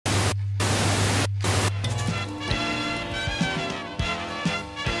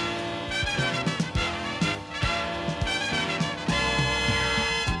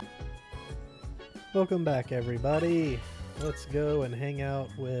Welcome back, everybody. Let's go and hang out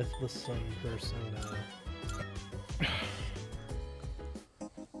with the Sun Persona.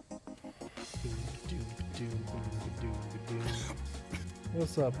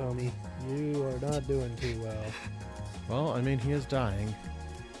 What's up, homie? You are not doing too well. Well, I mean, he is dying.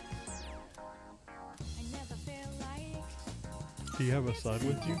 Do you have a son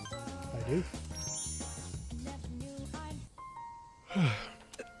with you? I do.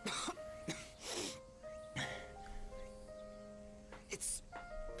 It's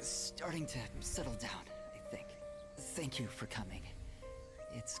starting to settle down, I think. Thank you for coming.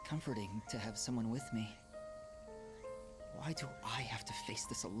 It's comforting to have someone with me. Why do I have to face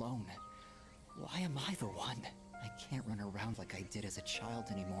this alone? Why am I the one? I can't run around like I did as a child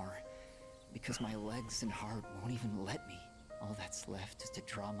anymore, because my legs and heart won't even let me. All that's left is to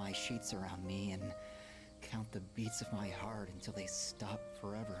draw my sheets around me and count the beats of my heart until they stop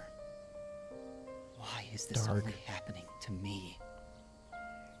forever. Why is this only happening to me?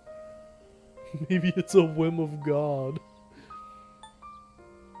 Maybe it's a whim of God.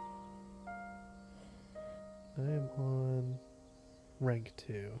 I am on rank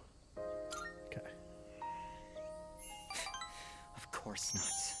 2. Okay. Of course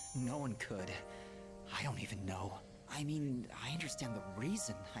not. No one could. I don't even know. I mean, I understand the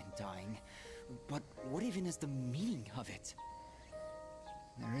reason I'm dying, but what even is the meaning of it?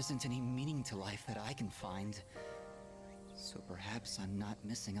 There isn't any meaning to life that I can find, so perhaps I'm not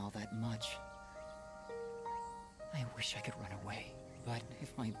missing all that much. I wish I could run away, but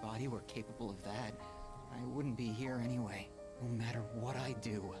if my body were capable of that, I wouldn't be here anyway. No matter what I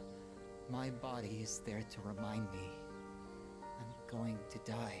do, my body is there to remind me I'm going to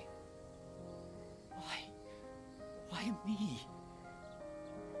die. Why? Why me?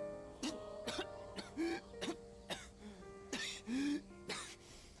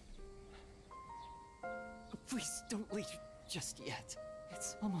 Please don't leave just yet.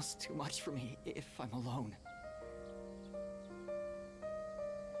 It's almost too much for me if I'm alone.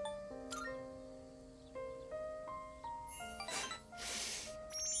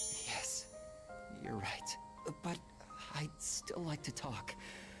 Yes, you're right. But I'd still like to talk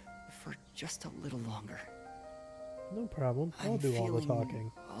for just a little longer. No problem. I'll do all the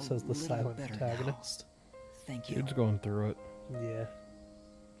talking, says the silent protagonist. Thank you. Dude's going through it. Yeah.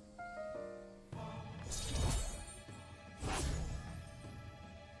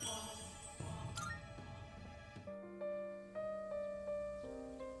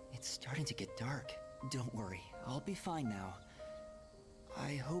 It's starting to get dark. Don't worry, I'll be fine now.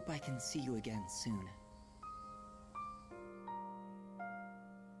 I hope I can see you again soon.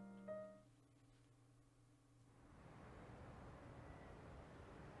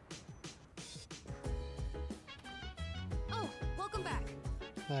 Oh, welcome back.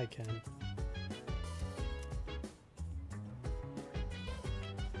 Hi, Ken.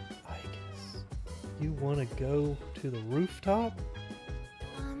 I guess you want to go to the rooftop?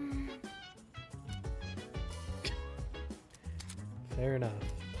 Fair enough.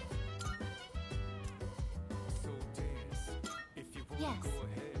 Yes.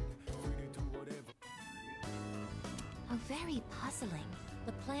 Oh, very puzzling.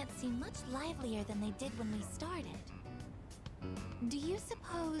 The plants seem much livelier than they did when we started. Do you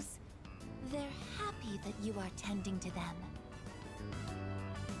suppose they're happy that you are tending to them?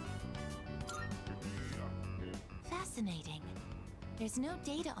 Fascinating. There's no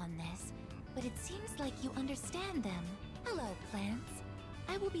data on this, but it seems like you understand them. Hello, plants.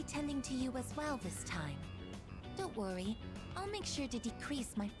 I will be tending to you as well this time. Don't worry, I'll make sure to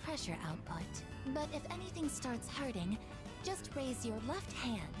decrease my pressure output. But if anything starts hurting, just raise your left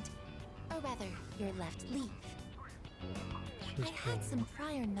hand, or rather, your left leaf. I had some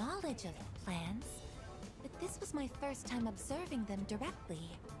prior knowledge of plants, but this was my first time observing them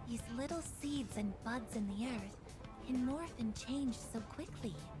directly. These little seeds and buds in the earth can morph and change so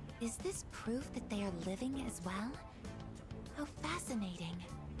quickly. Is this proof that they are living as well? How fascinating.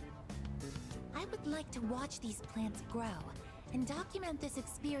 I would like to watch these plants grow and document this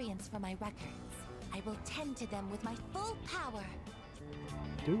experience for my records. I will tend to them with my full power.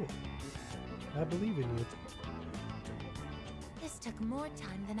 Do it. I believe in you. This took more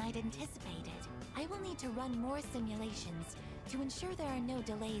time than I'd anticipated. I will need to run more simulations to ensure there are no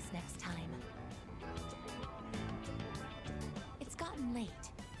delays next time. It's gotten late.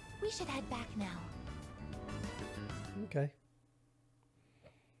 We should head back now. Okay.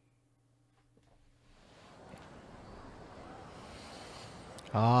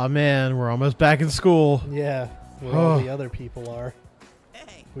 Aw, man, we're almost back in school. Yeah, where all the other people are.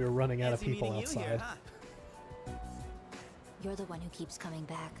 Hey, We were running out of fancy people meeting you outside. here, huh? You're the one who keeps coming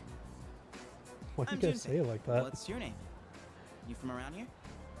back. Why do I'm you guys Junpei. say it like that? What's your name? You from around here?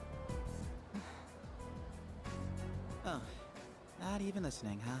 Oh, not even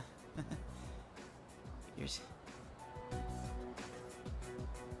listening, huh? Figures.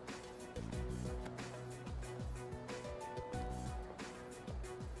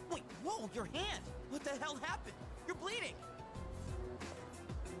 Wait, whoa, your hand! What the hell happened? You're bleeding!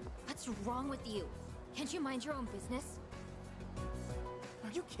 What's wrong with you? Can't you mind your own business?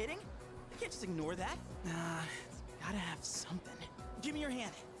 Are you kidding? I can't just ignore that. Nah, it's gotta have something. Give me your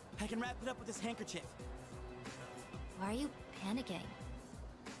hand. I can wrap it up with this handkerchief. Why are you panicking?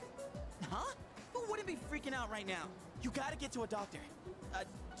 Huh? Who wouldn't be freaking out right now? You gotta get to a doctor.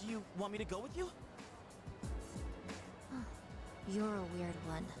 Do you want me to go with you? You're a weird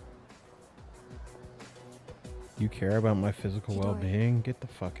one. You care about my physical Midori. well-being? Get the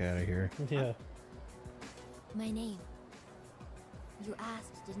fuck out of here. Yeah. My name. You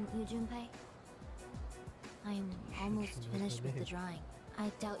asked, didn't you, Junpei? I'm almost knows finished my with the name. drawing.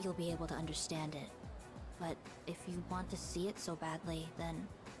 I doubt you'll be able to understand it. But if you want to see it so badly, then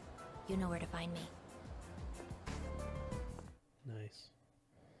you know where to find me. Nice.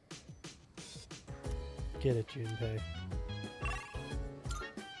 Get it, Junpei.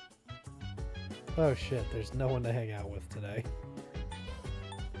 Oh shit, there's no one to hang out with today.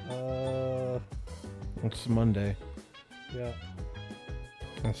 It's Monday. Yeah.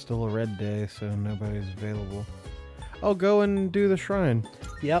 It's still a red day, so nobody's available. I'll go and do the shrine.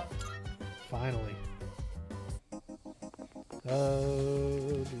 Yep. Finally.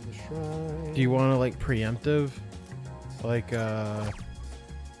 Do the shrine. Do you want to, like, preemptive? Like,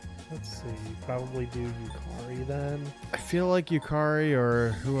 Let's see. Probably do Yukari then. I feel like Yukari or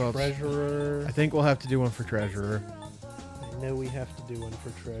who else? Treasurer. I think we'll have to do one for Treasurer. I know we have to do one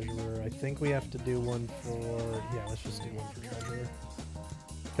for Treasurer. I think we have to do one for... Yeah, let's just do one for Treasurer.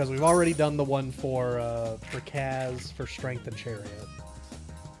 Because we've already done the one for Kaz for Strength and Chariot.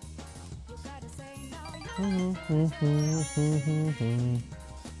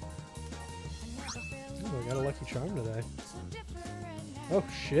 Oh, I got a lucky charm today. Oh,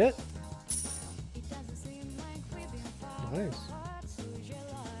 shit! Nice.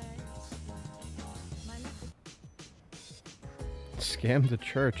 Scam the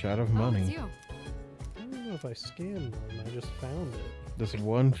church out of money. I don't know if I scammed them. I just found it.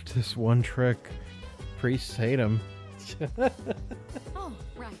 This one trick. Priests hate him. Oh,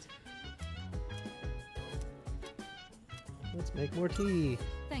 right. Let's make more tea.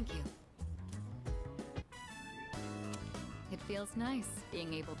 Thank you. It feels nice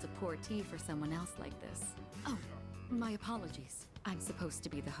being able to pour tea for someone else like this. Oh, my apologies. I'm supposed to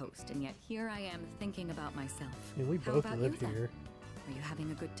be the host, and yet here I am thinking about myself. I mean, we How both about live you, then? here. Are you having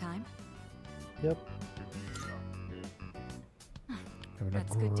a good time? Yep. Having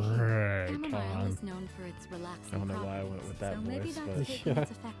That's a good to hear. great Chamomile time. is known for its relaxing I don't know why I went properties, with that so maybe voice, that's but taken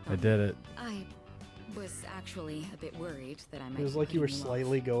its effect I on did me. it. I was actually a bit worried that I might It was be like you were putting off.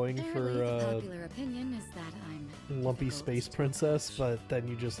 slightly going Apparently, the for popular opinion is that I'm Lumpy the Space ghost. Princess, but then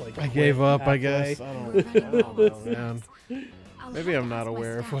you just like I quit gave up, I halfway. guess. I don't know, man. I'll Maybe have I'm to not ask my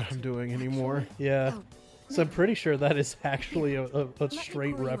aware of what staff I'm to- doing anymore. Yeah. Oh, So I'm pretty sure that is actually a me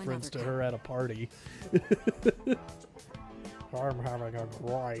straight pour you reference to another her at a party. I'm having a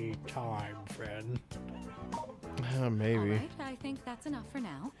great time, friend. all Maybe. right, I think that's enough for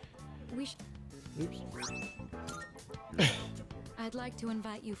now. We should. Oops. I'd like to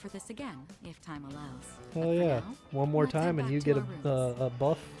invite you for this again, if time allows. Hell But for yeah. now, One more let's head time and back you to get our rooms. a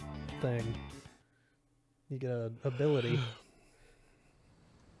buff thing. You get a ability.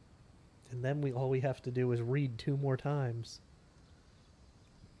 And then all we have to do is read 2 more times.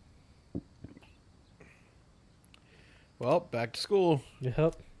 Well, back to school.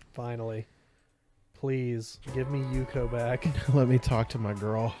 Yep. Finally. Please, give me Yuko back. Let me talk to my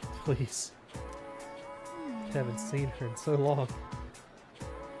girl. Please. Haven't seen her in so long.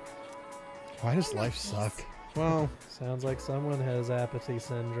 Why does life suck? Well, Sounds like someone has apathy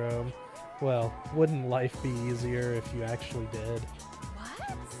syndrome. Well, wouldn't life be easier if you actually did?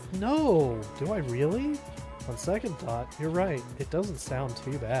 What? No! Do I really? On second thought, you're right. It doesn't sound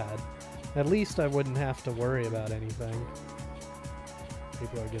too bad. At least I wouldn't have to worry about anything.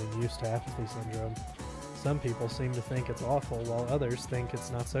 People are getting used to apathy syndrome. Some people seem to think it's awful, while others think it's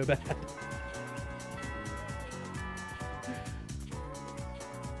not so bad.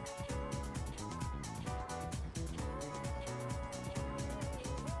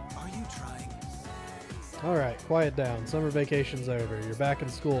 Are you trying? Alright, quiet down. Summer vacation's over. You're back in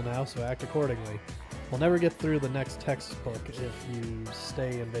school now, so act accordingly. We'll never get through the next textbook if you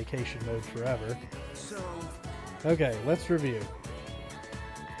stay in vacation mode forever. So, Okay, let's review.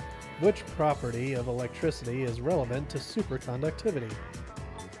 Which property of electricity is relevant to superconductivity?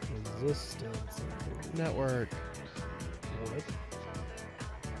 Resistance. Network. What?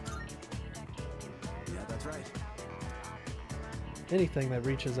 Yeah, that's right. Anything that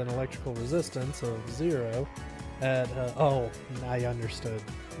reaches an electrical resistance of 0 at... oh, I understood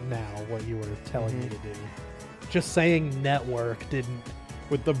now what you were telling me to do. Just saying network didn't...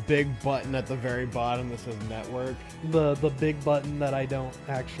 With the big button at the very bottom that says network. The big button that I don't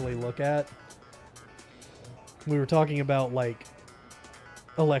actually look at. We were talking about, like,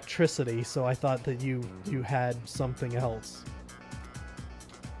 electricity, so I thought that you had something else.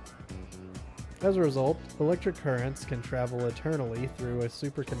 As a result, electric currents can travel eternally through a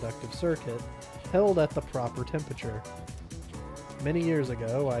superconductive circuit held at the proper temperature. Many years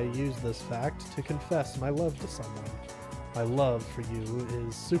ago, I used this fact to confess my love to someone. My love for you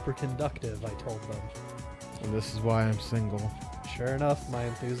is superconductive, I told them. And this is why I'm single. Sure enough, my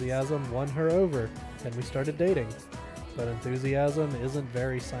enthusiasm won her over, and we started dating. But enthusiasm isn't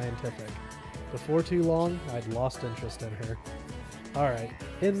very scientific. Before too long, I'd lost interest in her. Alright,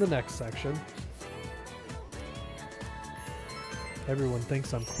 in the next section. Everyone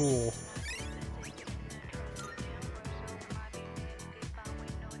thinks I'm cool.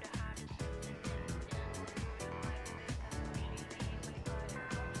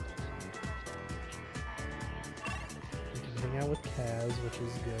 With Kaz, which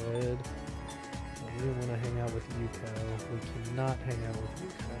is good. We want to hang out with Yuko. We cannot hang out with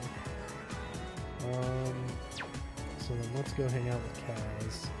Yuko. So then let's go hang out with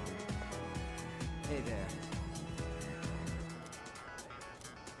Kaz. Hey there.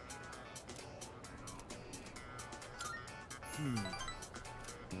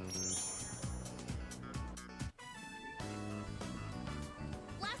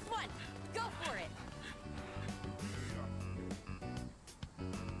 Last one! Go for it!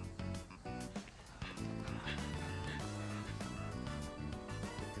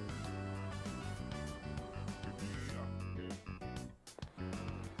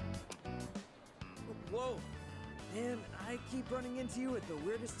 Whoa! Man, I keep running into you at the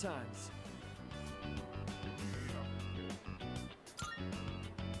weirdest times.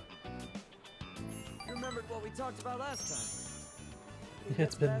 You remembered what we talked about last time? I think It's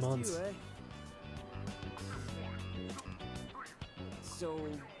that's been past months. you, eh? So,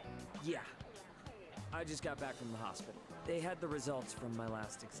 yeah. I just got back from the hospital. They had the results from my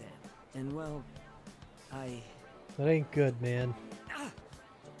last exam. And well, That ain't good, man. You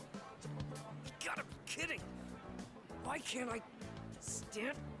gotta be kidding! Why can't I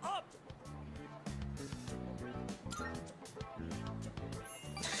stand up?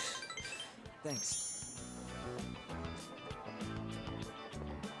 Thanks.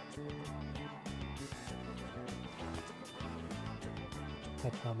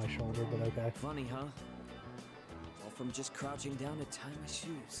 That's not my shoulder, but okay. Funny, huh? All from just crouching down to tie my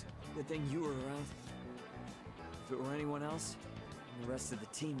shoes. Good thing you were around. If it were anyone else, the rest of the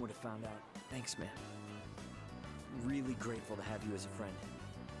team would have found out. Thanks, man. Really grateful to have you as a friend.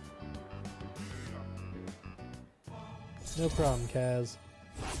 No problem, Kaz.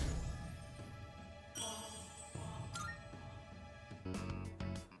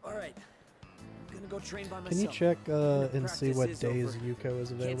 Alright. I'm gonna go train by myself. Can you check and Practice see what is days over. Yuko is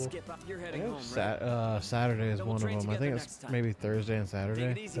Can't available? skip out. You're I heading think home, right? Saturday is Then we'll one of train them. I together think it's next time. maybe Thursday and Take it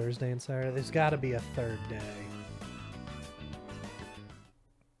Saturday. easy. Thursday and Saturday? There's got to be a third day.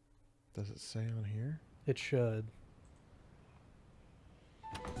 Does it say on here? It should.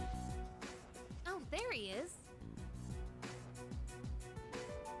 Oh, there he is.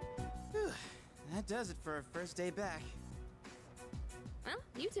 Whew, that does it for our first day back. Well,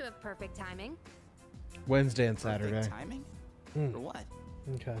 you two have perfect timing. Wednesday and Perfect Saturday. timing? Hmm. For what?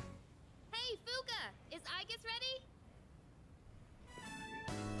 Okay. Hey, Fuka! Is Igus ready?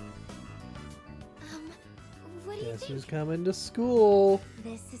 What do you Guess think? who's coming to school?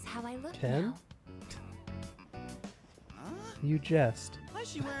 This is how I look Ken? now. Huh? You jest. Why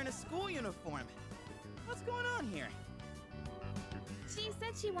is she wearing a school uniform? What's going on here? She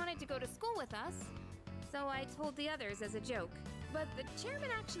said she wanted to go to school with us, so I told the others as a joke. But the chairman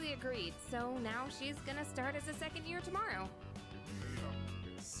actually agreed, so now she's gonna start as a second year tomorrow.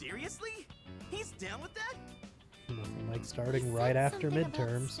 Seriously? He's down with that? Nothing like starting He right said after something about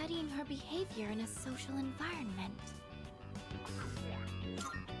midterms. studying her behavior in a social environment.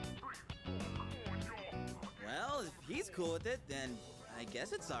 Well, if he's cool with it, then I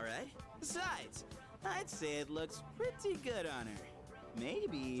guess it's alright. Besides, I'd say it looks pretty good on her.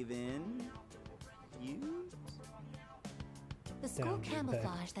 Maybe even cute? The school Down, Junpei.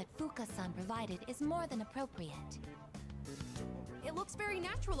 camouflage that Fuka-san provided is more than appropriate. It looks very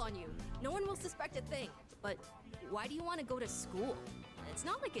natural on you. No one will suspect a thing. But why do you want to go to school? It's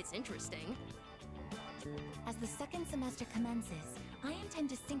not like it's interesting. As the second semester commences, I intend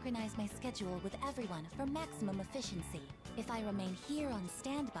to synchronize my schedule with everyone for maximum efficiency. If I remain here on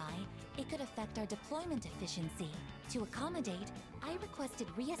standby, it could affect our deployment efficiency. To accommodate, I requested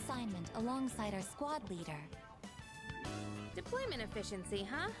reassignment alongside our squad leader. Deployment efficiency,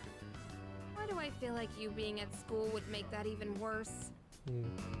 huh? Why do I feel like you being at school would make that even worse?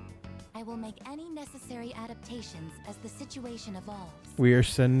 I will make any necessary adaptations as the situation evolves. We are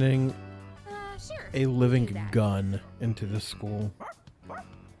sending Sure. a living gun into the school.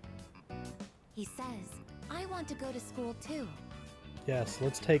 He says, I want to go to school too. Yes,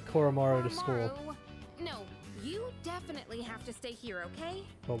 let's take Koromaru to school. Koromaru, no, you definitely have to stay here, okay?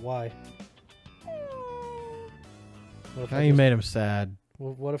 But why? What if Now I you just- made him sad.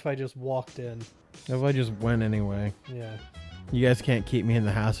 What if I just walked in? If I just went anyway. Yeah. You guys can't keep me in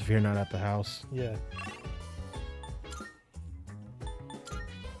the house if you're not at the house. Yeah.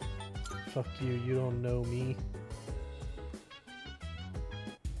 Fuck you, you don't know me.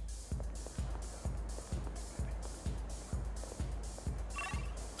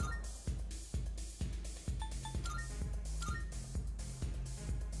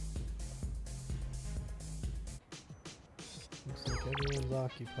 Looks like everyone's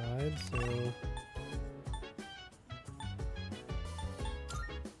occupied, so...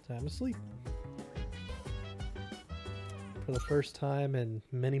 time to sleep. For the first time in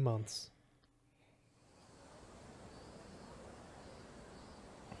many months.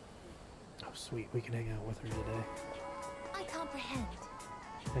 Oh sweet, we can hang out with her today. I comprehend.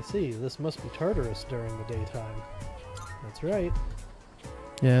 I see, this must be Tartarus during the daytime. That's right.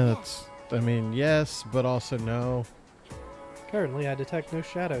 Yeah, that's... I mean, yes, but also no. Currently, I detect no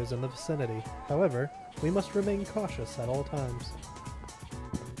shadows in the vicinity. However, we must remain cautious at all times.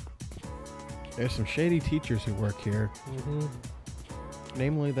 There's some shady teachers who work here. Mm-hmm.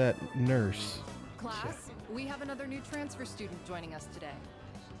 Namely that nurse. Class, we have another new transfer student joining us today.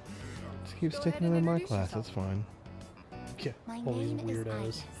 Just keep Go sticking ahead them and in my introduce class, yourself. that's fine. Yeah, My all these name is weirdos.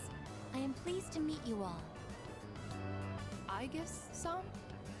 Igus. I am pleased to meet you all. Igus-san?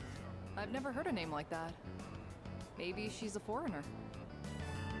 I've never heard a name like that. Maybe she's a foreigner.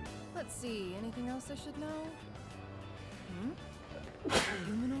 Let's see, anything else I should know?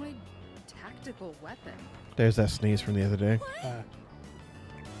 Humanoid tactical weapon. There's that sneeze from the other day. Well,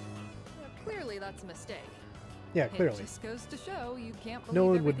 clearly that's a mistake. Yeah, clearly. It just goes to show you can't believe No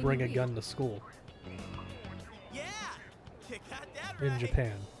one would everything bring you a read. gun to school Yeah, you got that in right.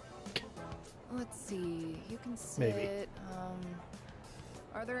 Japan. Let's see, you can sit. Maybe.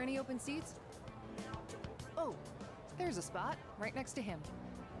 Are there any open seats? Oh, there's a spot right next to him.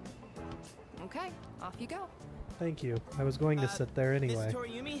 Okay, off you go. Thank you. I was going to sit there anyway. Miss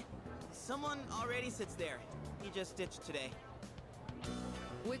Toriumi, someone already sits there. He just ditched today.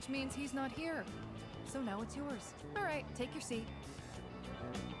 Which means he's not here. So now it's yours. All right, take your seat.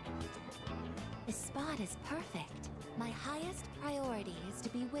 This spot is perfect. My highest priority is to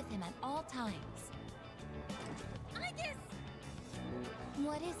be with him at all times. Igus!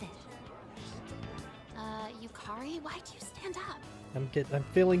 What is it? Yukari, why'd you stand up? I'm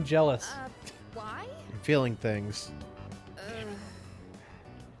feeling jealous. Why? I'm feeling things.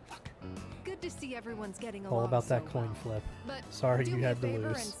 Good to see everyone's getting along All about that so coin well. flip. But Sorry do you me had a to favor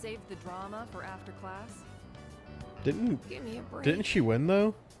lose. and save the drama for after class. Didn't Give me a break. didn't she win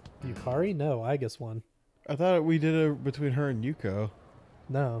though? Yukari? No, I guess one. I thought we did it between her and Yuko.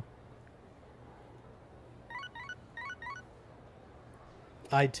 No.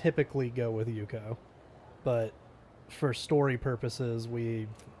 I typically go with Yuko, but for story purposes, we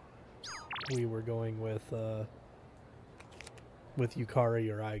were going with Yukari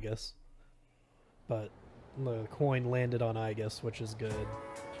or Igus. But the coin landed on Igus, which is good.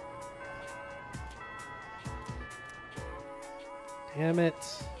 Damn it.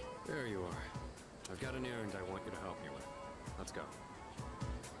 There you are. I've got an errand I want you to help me with. Let's go.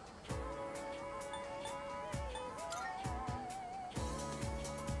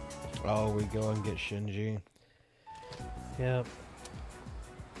 Oh, we go and get Shinji. Yep.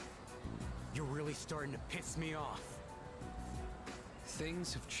 You're really starting to piss me off.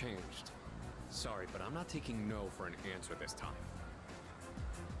 Things have changed. Sorry, but I'm not taking no for an answer this time.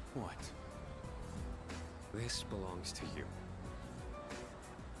 What? This belongs to you.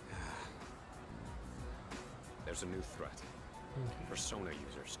 There's a new threat. Persona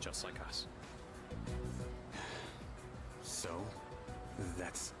users just like us. So?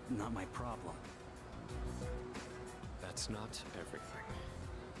 That's not my problem. That's not everything.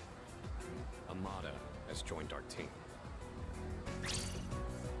 Amada has joined our team.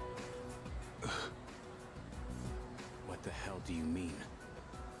 hell do you mean?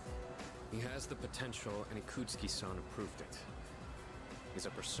 He has the potential, and Ikutsuki-san approved it. He's a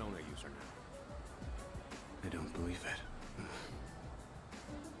Persona user now. I don't believe it.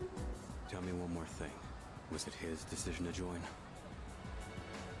 Tell me one more thing. Was it his decision to join?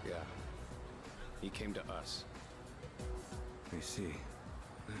 Yeah. He came to us. I see.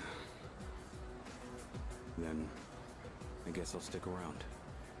 Then, I guess I'll stick around.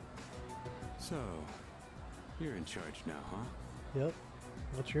 So, you're in charge now, huh? Yep.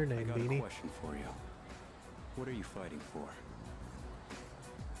 What's your name, I got Beanie? a question for you. What are you fighting for?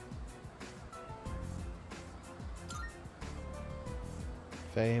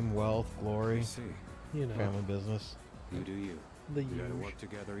 Fame, wealth, glory, I see. You know, family business. You do you. the We gotta usual. work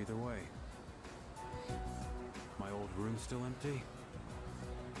together either way. My old room still empty?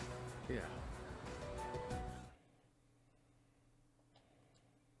 Yeah.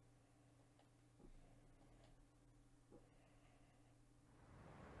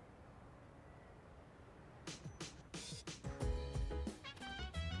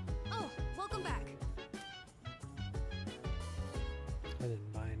 Oh, welcome back. I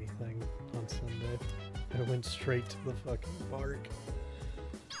didn't buy anything on Sunday. I went straight to the fucking park.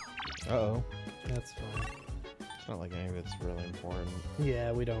 Uh-oh. That's fine. It's not like any of it's really important.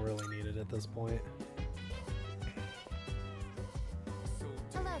 Yeah, we don't really need it at this point.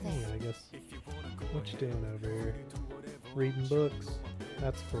 Hello there. Yeah, I guess. What you doing over here? Reading books?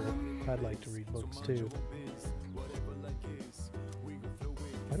 That's cool. I'd like to read books too.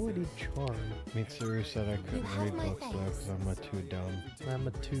 Why do I need charm? Mitsuru said I couldn't have read my books though because I'm too dumb. I'm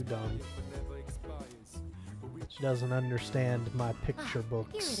a too dumb. She doesn't understand my picture Here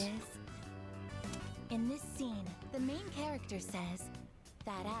books. it is. In this scene, the main character says,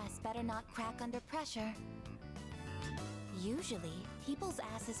 "That ass better not crack under pressure." Usually, people's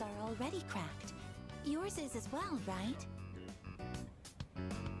asses are already cracked. Yours is as well, right?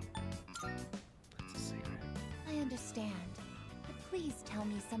 It's a secret. I understand. But please tell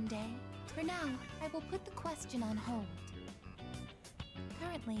me someday. For now, I will put the question on hold.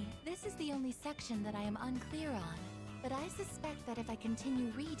 Currently, this is the only section that I am unclear on, but I suspect that if I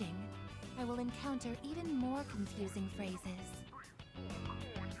continue reading, I will encounter even more confusing phrases.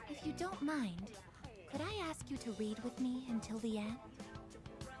 If you don't mind, could I ask you to read with me until the end?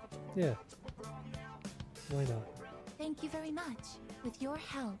 Yeah. Why not? Thank you very much. With your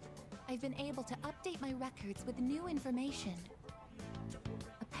help, I've been able to update my records with new information.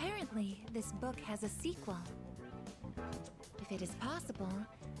 Apparently, this book has a sequel. If it is possible,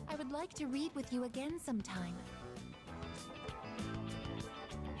 I would like to read with you again sometime.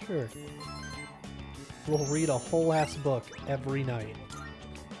 Sure. We'll read a whole ass book every night.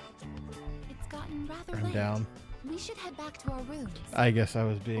 It's gotten rather I'm late. down. We should head back to our rooms. I guess I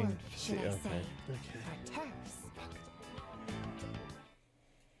was being... Or should I say, Okay. our turfs.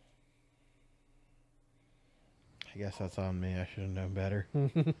 I guess that's on me. I should have known better.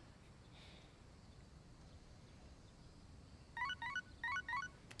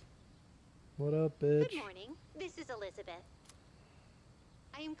 What up, bitch? Good morning. This is Elizabeth.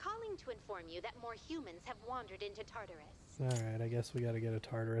 I am calling to inform you that more humans have wandered into Tartarus. Alright, I guess we gotta get a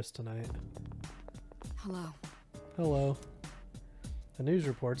Tartarus tonight. Hello. Hello. A news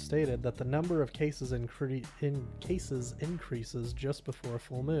report stated that the number of cases increases just before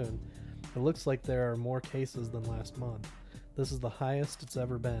full moon. It looks like there are more cases than last month. This is the highest it's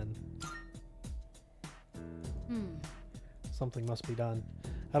ever been. Something must be done.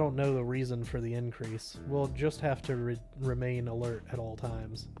 I don't know the reason for the increase. We'll just have to remain alert at all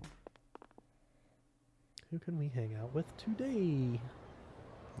times. Who can we hang out with today?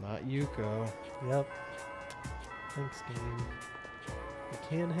 Not Yuko. Yep. Thanks, game. We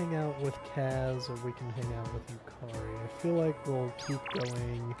can hang out with Kaz, or we can hang out with Yukari. I feel like we'll keep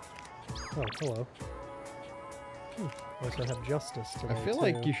going... Oh, hello. Also have Justice today, I feel too.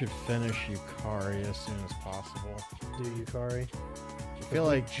 like you should finish Yukari as soon as possible. Do Yukari? I feel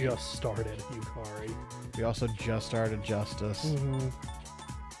like we just started Yukari. We also just started Justice. Mm-hmm.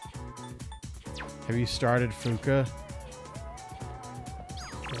 Have you started Fuka?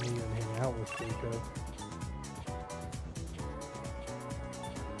 Can't even hang out with Yuko.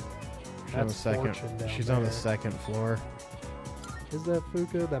 She's on the second. Fortune down She's on the there. second floor. Is that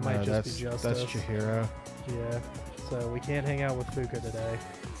Fuka? That might No, just be Justice. That's Chihiro. Yeah. So we can't hang out with Fuka today.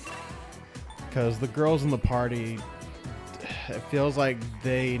 Because the girls in the party, it feels like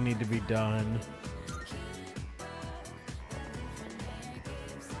they need to be done.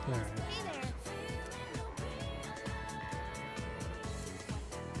 Alright.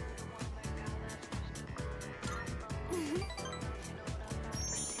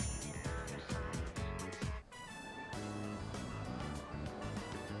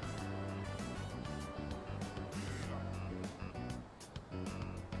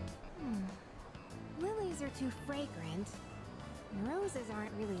 are too fragrant. Roses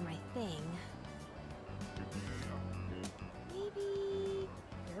aren't really my thing. Maybe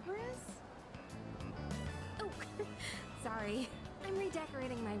Gerberas? Oh, sorry. I'm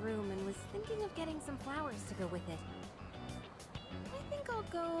redecorating my room and was thinking of getting some flowers to go with it. I think I'll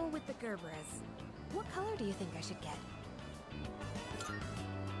go with the Gerberas. What color do you think I should get?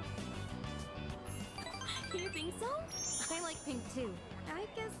 You think so? I like pink too. I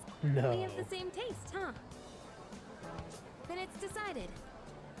guess we have the same taste, huh? Then it's decided.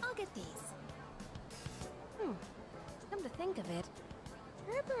 I'll get these. Come to think of it,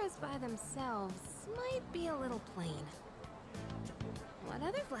 Gerberas by themselves might be a little plain. What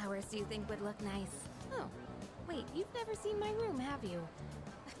other flowers do you think would look nice? Oh, wait, you've never seen my room, have you?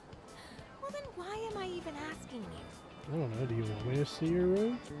 Well then why am I even asking you? I don't know, do you want me to see your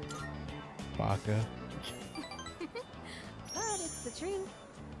room? Baka. But it's the truth.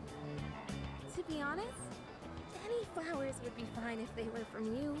 To be honest, any flowers would be fine if they were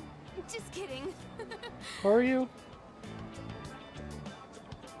from you. Just kidding. Are you?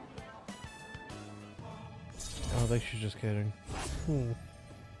 Oh, I think she's just kidding. Wow,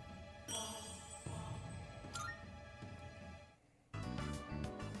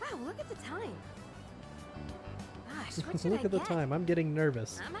 look at the time. Gosh, what should Look I at the get? time. I'm getting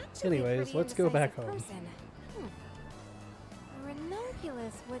nervous. I'm actually a Anyways, pretty let's go back indecisive home. person. A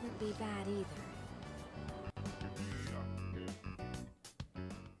ranunculus wouldn't be bad either.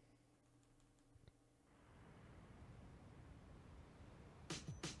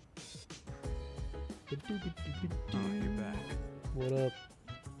 Oh, you're back. What up?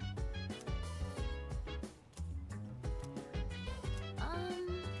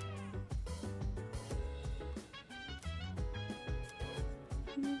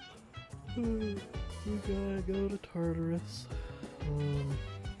 We gotta go to Tartarus.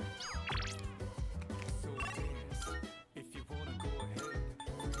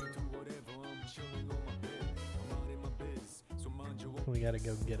 We gotta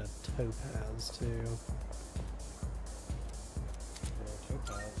go get a topaz too.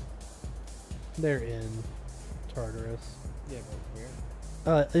 Topaz. They're in Tartarus. Yeah, but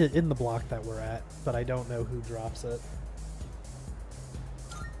where? In the block that we're at, but I don't know who drops it.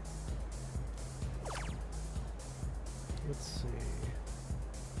 Let's see.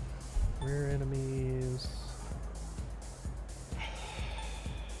 Rare enemies.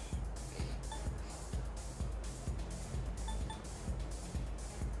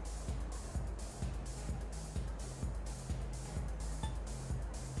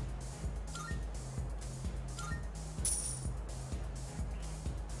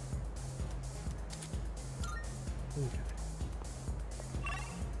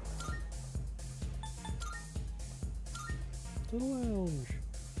 To the lounge.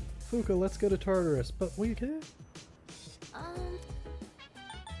 Fuka, let's go to Tartarus, but we can't.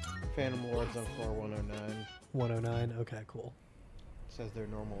 Phantom Lords on floor 109. 109, okay, cool. Says there are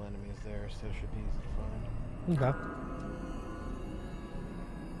normal enemies there, so it should be easy to find. Okay.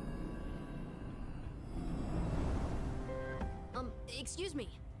 Excuse me.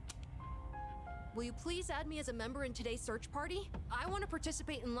 Will you please add me as a member in today's search party? I want to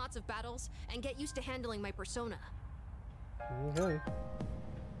participate in lots of battles and get used to handling my persona. Okay.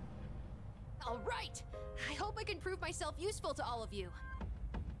 All right. I hope I can prove myself useful to all of you.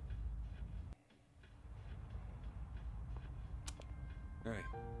 Hey.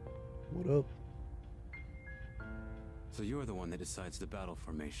 What up? So you're the one that decides the battle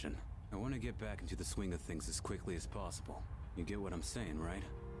formation. I want to get back into the swing of things as quickly as possible. You get what I'm saying, right?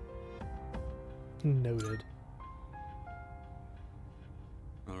 Noted.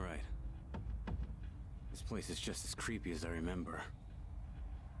 All right. This place is just as creepy as I remember.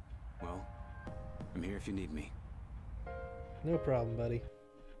 Well, I'm here if you need me. No problem, buddy.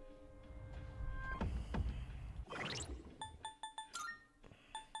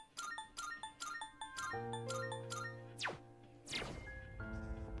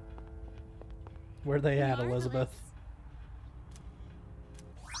 Where they at, Elizabeth?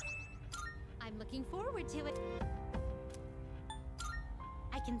 I'm looking forward to it.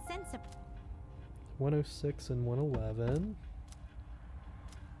 I can sense a 106 and 111.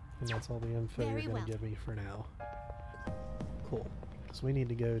 And that's all the info Very you're going to well. give me for now. Cool. So we need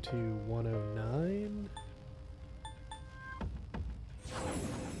to go to 109.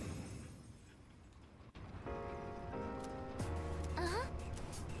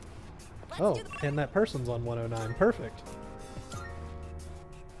 Oh, and that person's on 109. Perfect.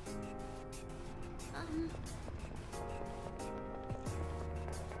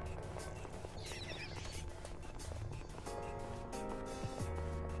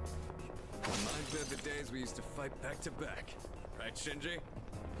 days we used to fight back to back. Right, Shinji?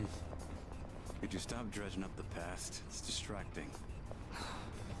 Could you stop dredging up the past? It's distracting.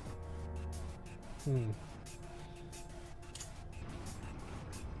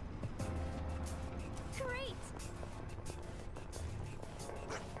 Great!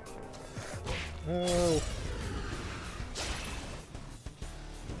 Oh.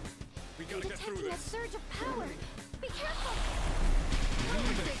 We gotta get through Detecting a this. surge of power. Be careful!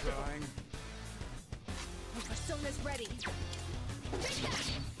 Trying. My persona's ready. Take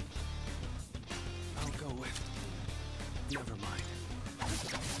that! I'll go with. Never mind.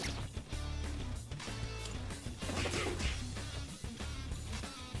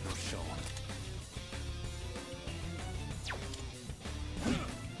 No show.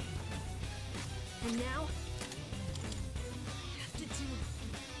 And now, I have to do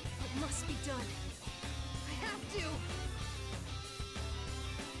what must be done. I have to.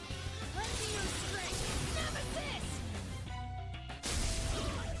 Let me use strength. Nemesis!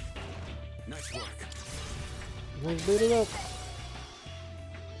 Nice work. Let's beat it up.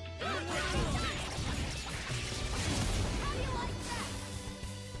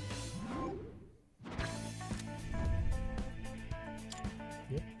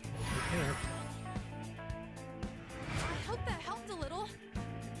 Yep. Okay. I hope that helped a little.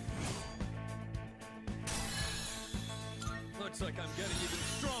 Looks like I'm getting even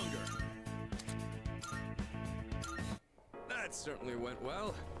stronger. That certainly went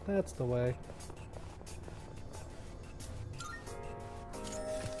well. That's the way.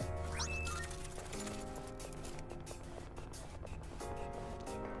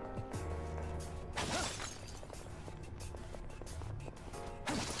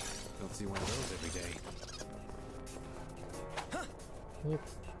 Don't see one of those every day. Oop,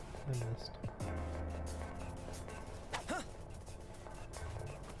 I missed.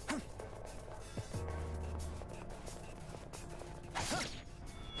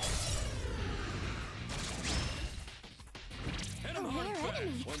 Hit 'em A hard rare fast.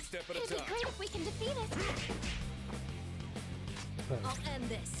 enemy. One step at a It'd be time. great if we can defeat it. Oh. I'll end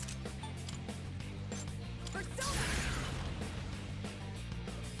this. Persona!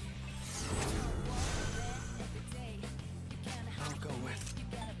 I'll go with.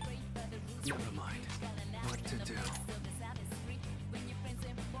 Never mind. What to do?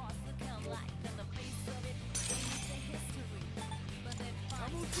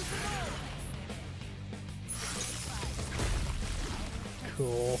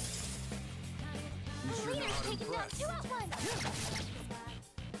 Cool. You sure know Leader's how to taking down impress. 2 at once.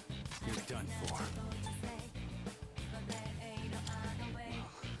 You're done for.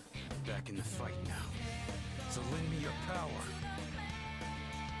 Back in the fight now. So lend me your power.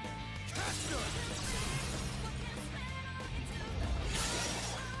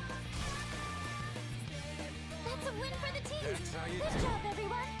 That's a win for the team. That's how you Good do it. job,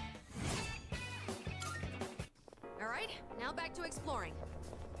 everyone. All right, now back to exploring.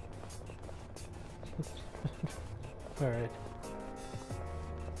 Alright.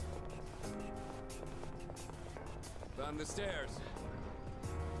 Found the stairs.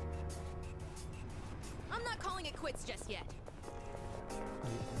 I'm not calling it quits just yet.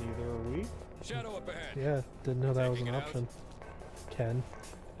 Neither are we. Shadow up ahead. Yeah, didn't know that was Taking an it out. option. Ken.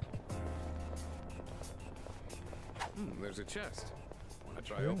 There's a chest. Wanna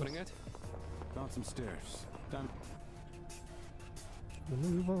try Yes. opening it? Found some stairs. Time.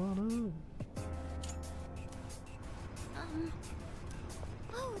 Move on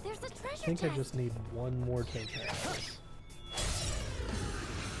Oh, there's a treasure up. I think chest. I just need one more take care of this.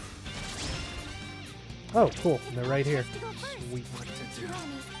 Oh, cool. They're right here. To go first. Sweet. What to 2 do?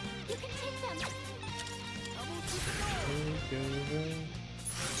 enemies. You can take them.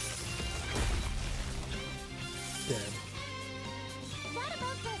 Dead. That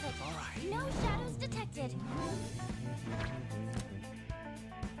about does it. All right. No shadows detected.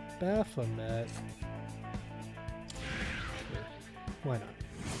 Baphomet. Sure. Why not?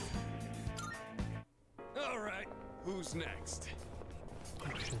 All right. Who's next? Oh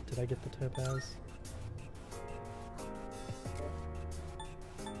shit, did I get the topaz?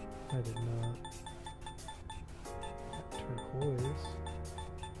 I did not. Turquoise.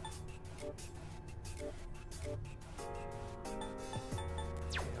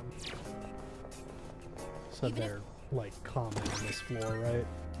 Damn. So Even if- they're like common on this floor, right?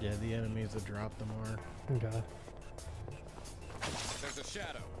 Yeah, the enemies that drop them are. Okay. There's a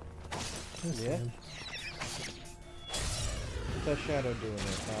shadow. Yes, Yeah. man. What's that shadow doing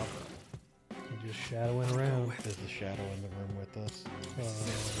there, pal? You're just shadowing around. Is the shadow in the room with us? Uh,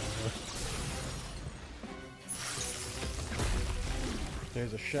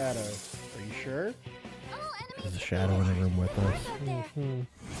 There's a shadow. Are you sure? There's a shadow in the room with us. Mm-hmm.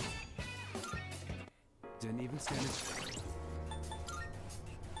 Didn't even stand it.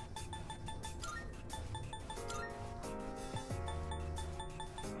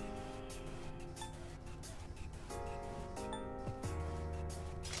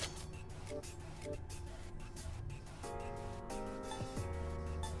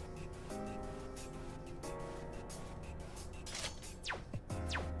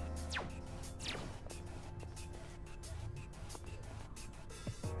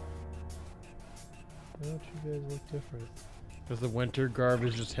 Why don't you guys look different? Because the winter garb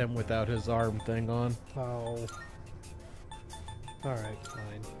is just him without his arm thing on. Oh. Alright,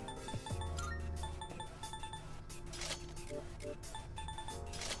 fine.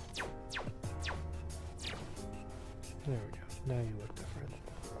 There we go. Now you look different.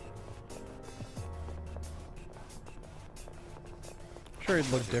 I'm sure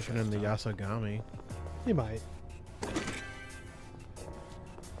he'd look different in the Yasogami. You might.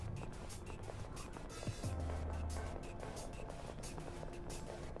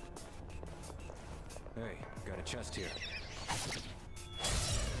 Hey, got a chest here.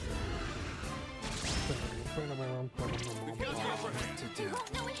 What to do?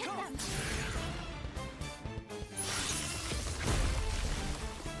 No one hit them.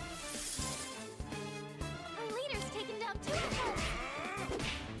 Our leader's taken down 2 of them.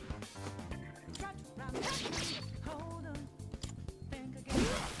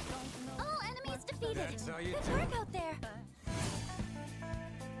 All enemies defeated. That's how you Good do. work out there.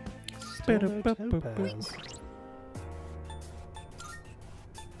 Still no topaz.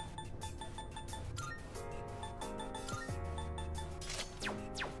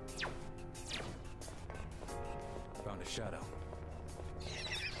 Found a shadow.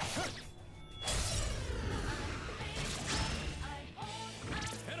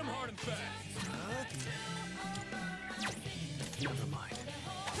 Hit him hard and fast. Never mind.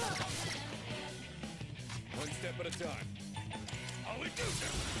 One step at a time. How we do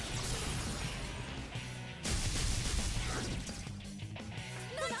that?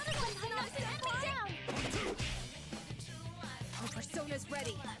 Another one's knocked an enemy down. Our persona's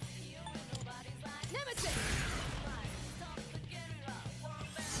ready. Nemesis!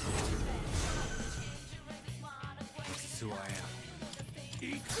 This is who I am.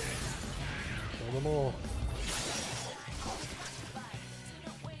 Eat Kill them all.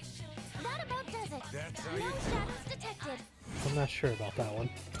 That about does it. That's how No you do. shadows detected. I'm not sure about that one.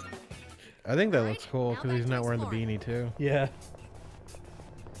 I think that looks cool because he's not wearing the beanie too. Yeah.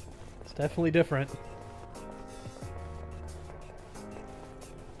 It's definitely different.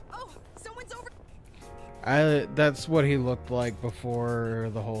 Oh, someone's over. That's what he looked like before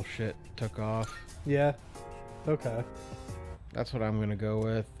the whole shit took off. Yeah. Okay. That's what I'm gonna go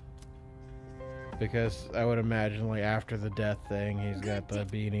with. Because I would imagine like after the death thing, he's got the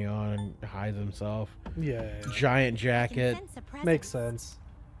beanie on and hides himself. Yeah. Giant jacket. Can sense a presence. Makes sense.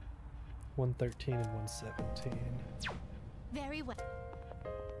 113 and 117. Very well.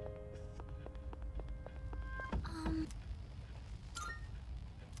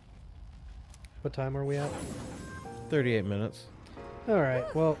 What time are we at? 38 minutes.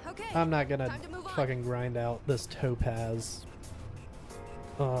 Alright, well, Okay, I'm not gonna time to move on. fucking grind out this topaz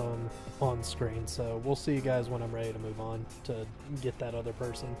on screen, so we'll see you guys when I'm ready to move on to get that other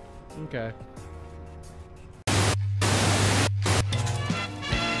person. Okay.